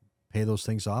pay those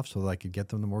things off so that I could get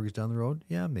them the mortgage down the road?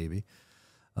 Yeah, maybe.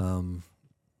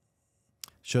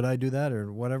 Should I do that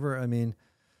or whatever?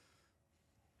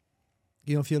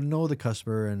 If you know the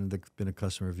customer and they've been a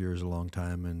customer of yours a long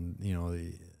time, and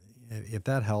if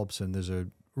that helps and there's a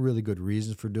really good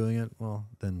reason for doing it, well,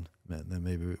 then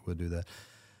maybe we'll do that.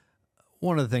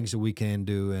 One of the things that we can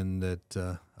do, and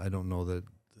that I don't know that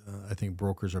I think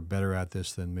brokers are better at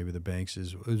this than maybe the banks,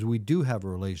 is we do have a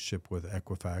relationship with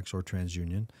Equifax or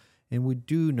TransUnion, and we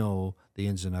do know the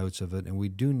ins and outs of it, and we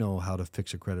do know how to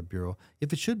fix a credit bureau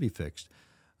if it should be fixed.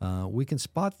 We can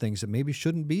spot things that maybe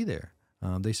shouldn't be there.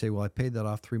 They say, well, I paid that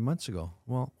off 3 months ago.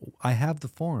 Well, I have the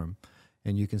form,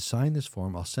 and you can sign this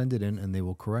form. I'll send it in, and they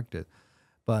will correct it.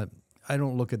 But I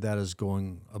don't look at that as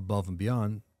going above and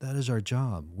beyond. That is our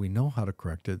job. We know how to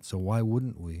correct it, so why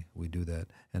wouldn't we do that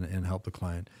and help the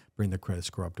client bring the credit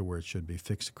score up to where it should be,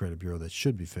 fix the credit bureau that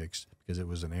should be fixed because it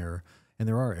was an error, and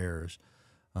there are errors.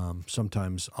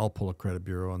 Sometimes I'll pull a credit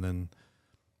bureau, and then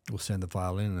we'll send the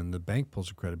file in, and the bank pulls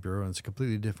a credit bureau, and it's a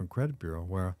completely different credit bureau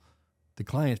where the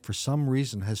client, for some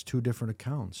reason, has 2 different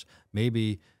accounts.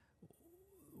 Maybe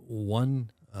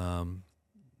one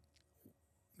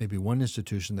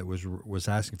institution that was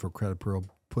asking for credit bureau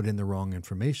put in the wrong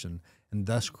information and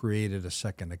thus created a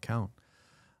second account.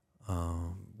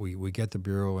 We get the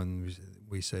bureau and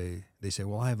they say,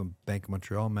 well, I have a Bank of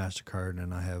Montreal MasterCard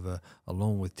and I have a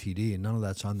loan with TD, and none of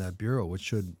that's on that bureau,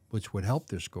 which would help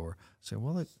their score. Say,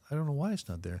 well, I don't know why it's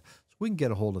not there. So we can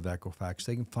get a hold of Equifax.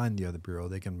 They can find the other bureau.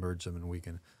 They can merge them, and we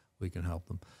can help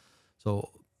them. So,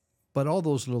 but all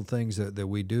those little things that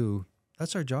we do,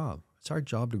 that's our job. It's our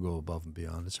job to go above and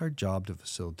beyond. It's our job to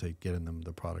facilitate getting them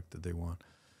the product that they want.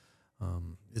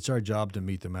 It's our job to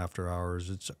meet them after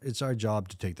hours. It's our job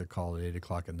to take their call at 8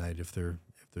 o'clock at night if they're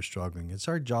struggling. It's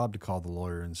our job to call the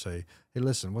lawyer and say, hey,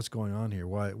 listen, what's going on here?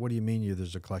 What do you mean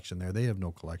there's a collection there? They have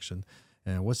no collection.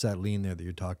 And what's that lien there that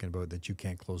you're talking about that you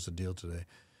can't close the deal today?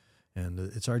 And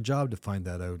it's our job to find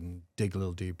that out and dig a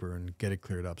little deeper and get it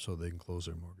cleared up so they can close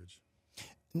their mortgage.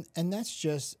 And that's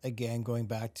just, again, going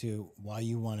back to why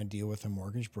you want to deal with a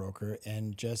mortgage broker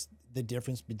and just the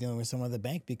difference between dealing with someone at the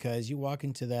bank, because you walk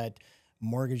into that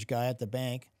mortgage guy at the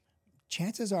bank,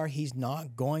 chances are he's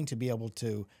not going to be able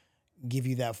to give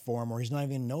you that form, or he's not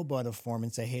even know about a form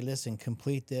and say, hey, listen,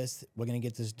 complete this. We're going to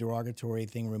get this derogatory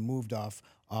thing removed off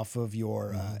of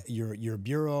your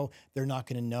bureau. They're not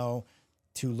going to know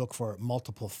to look for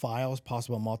multiple files,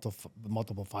 possible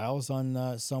multiple files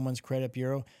on someone's credit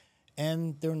bureau.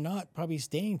 And they're not probably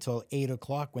staying till 8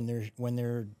 o'clock when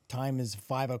their time is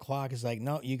 5 o'clock. It's like,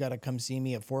 no, you got to come see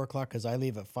me at 4 o'clock because I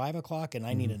leave at 5 o'clock and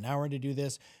I need an hour to do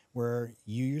this. Where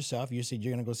you said you're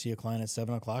going to go see a client at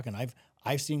 7 o'clock, and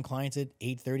I've seen clients at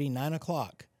 8:30, 9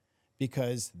 o'clock,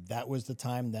 because that was the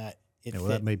time that it fit.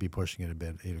 That may be pushing it a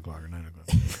bit, 8 o'clock or 9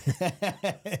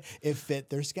 o'clock. It fit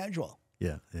their schedule.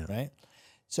 Yeah. Right.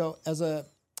 So as a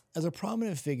As a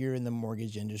prominent figure in the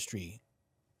mortgage industry,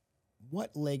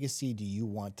 what legacy do you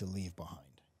want to leave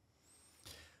behind?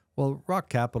 Well, Rock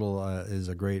Capital is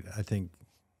a great, I think,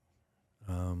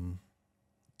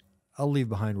 I'll leave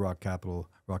behind Rock Capital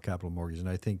Mortgage, and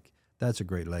I think that's a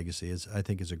great legacy. I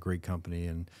think it's a great company,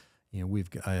 and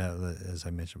as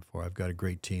I mentioned before, I've got a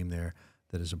great team there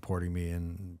that is supporting me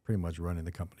and pretty much running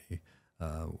the company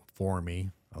for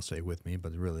me. I'll say with me,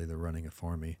 but really they're running it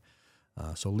for me.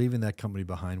 So leaving that company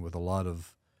behind with a lot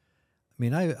of,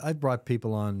 I've brought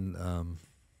people on.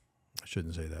 I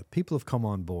shouldn't say that. People have come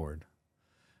on board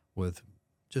with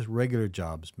just regular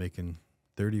jobs, making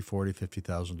 $30,000, $40,000,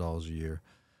 $50,000 a year,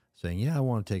 saying, "Yeah, I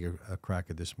want to take a crack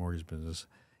at this mortgage business,"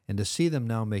 and to see them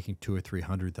now making $200,000 or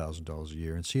 $300,000 a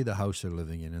year, and see the house they're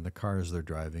living in, and the cars they're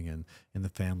driving, and the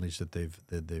families that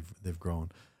they've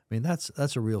grown.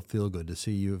 That's a real feel good to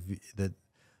see that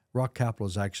Rock Capital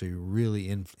has actually really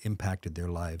impacted their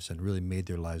lives and really made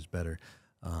their lives better.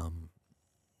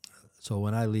 So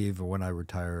when I leave or when I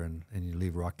retire and you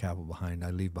leave Rock Capital behind, I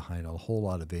leave behind a whole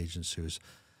lot of agents who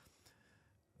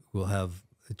will have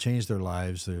changed their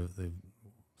lives. They've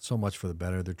so much for the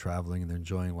better. They're traveling and they're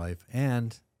enjoying life.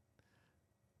 And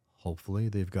hopefully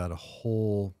they've got a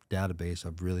whole database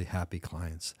of really happy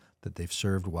clients that they've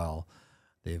served well.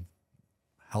 They've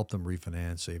helped them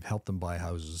refinance. They've helped them buy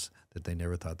houses that they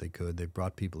never thought they could. They've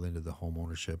brought people into the home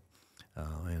ownership.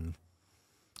 And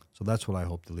so that's what I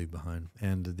hope to leave behind.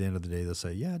 And at the end of the day, they'll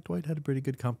say, "Yeah, Dwight had a pretty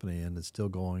good company, and it's still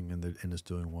going, and it's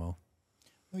doing well."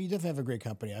 Well, you definitely have a great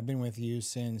company. I've been with you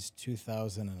since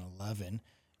 2011,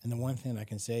 and the one thing I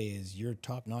can say is you're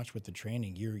top notch with the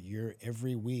training. You're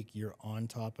every week you're on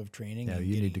top of training. Yeah,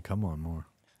 you need to come on more.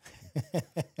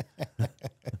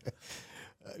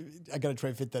 I got to try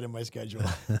to fit that in my schedule.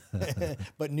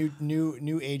 But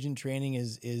new agent training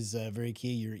is very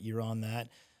key. You're on that.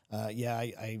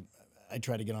 I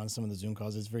try to get on some of the Zoom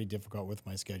calls. It's very difficult with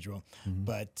my schedule,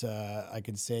 but I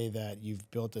could say that you've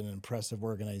built an impressive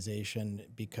organization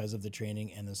because of the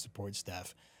training and the support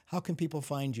staff. How can people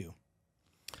find you?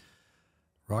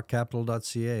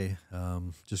 rockcapital.ca.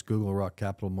 Just Google Rock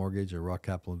Capital Mortgage or Rock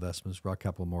Capital Investments. Rock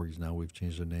Capital Mortgage now, we've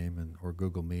changed the name, or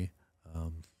Google me.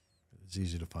 It's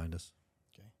easy to find us.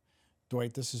 Okay,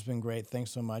 Dwight, this has been great.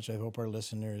 Thanks so much. I hope our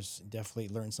listeners definitely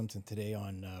learned something today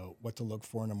on what to look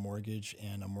for in a mortgage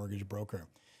and a mortgage broker.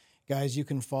 Guys, you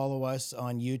can follow us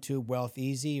on YouTube, Wealth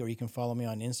Easy, or you can follow me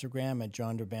on Instagram at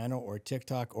John Durbano, or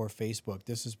TikTok or Facebook.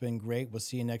 This has been great. We'll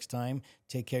see you next time.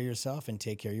 Take care of yourself and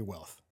take care of your wealth.